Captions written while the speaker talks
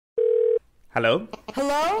Hello?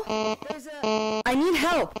 Hello? I need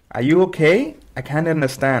help. Are you okay? I can't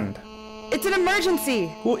understand. It's an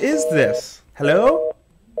emergency. Who is this? Hello?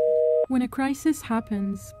 When a crisis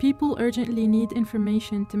happens, people urgently need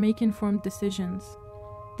information to make informed decisions.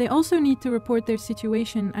 They also need to report their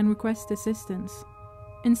situation and request assistance.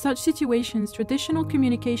 In such situations, traditional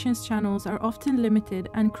communications channels are often limited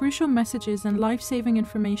and crucial messages and life-saving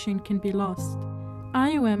information can be lost.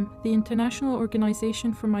 IOM, the International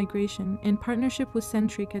Organization for Migration, in partnership with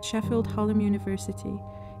Centric at Sheffield Hallam University,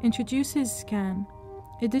 introduces SCAAN,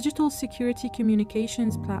 a digital security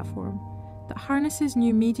communications platform that harnesses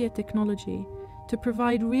new media technology to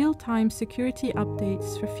provide real-time security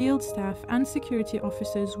updates for field staff and security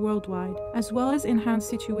officers worldwide, as well as enhance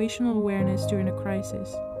situational awareness during a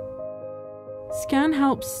crisis. SCAAN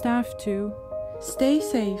helps staff to stay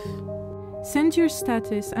safe, send your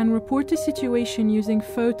status and report a situation using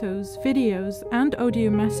photos, videos, and audio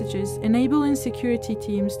messages, enabling security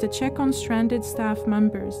teams to check on stranded staff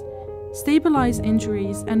members, stabilize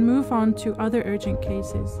injuries, and move on to other urgent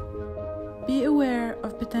cases. Be aware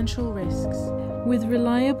of potential risks, with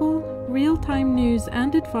reliable, real-time news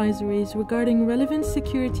and advisories regarding relevant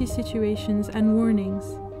security situations and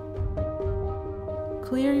warnings.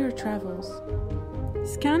 Clear your travels.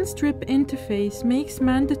 SCAAN's DRIP interface makes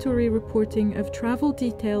mandatory reporting of travel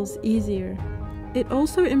details easier. It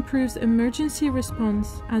also improves emergency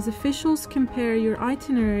response as officials compare your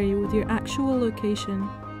itinerary with your actual location.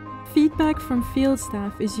 Feedback from field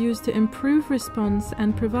staff is used to improve response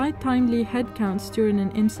and provide timely headcounts during an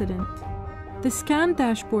incident. The SCAAN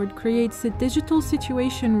dashboard creates a digital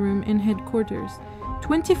situation room in headquarters,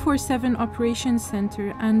 24/7 operations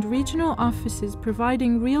center, and regional offices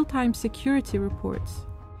providing real-time security reports.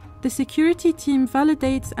 The security team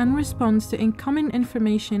validates and responds to incoming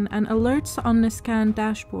information and alerts on the SCAAN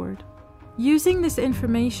dashboard. Using this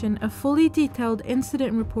information, a fully detailed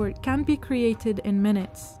incident report can be created in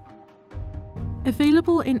minutes.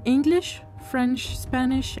 Available in English, French,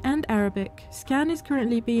 Spanish, and Arabic, SCAAN is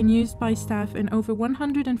currently being used by staff in over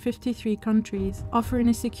 153 countries, offering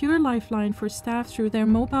a secure lifeline for staff through their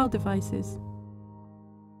mobile devices.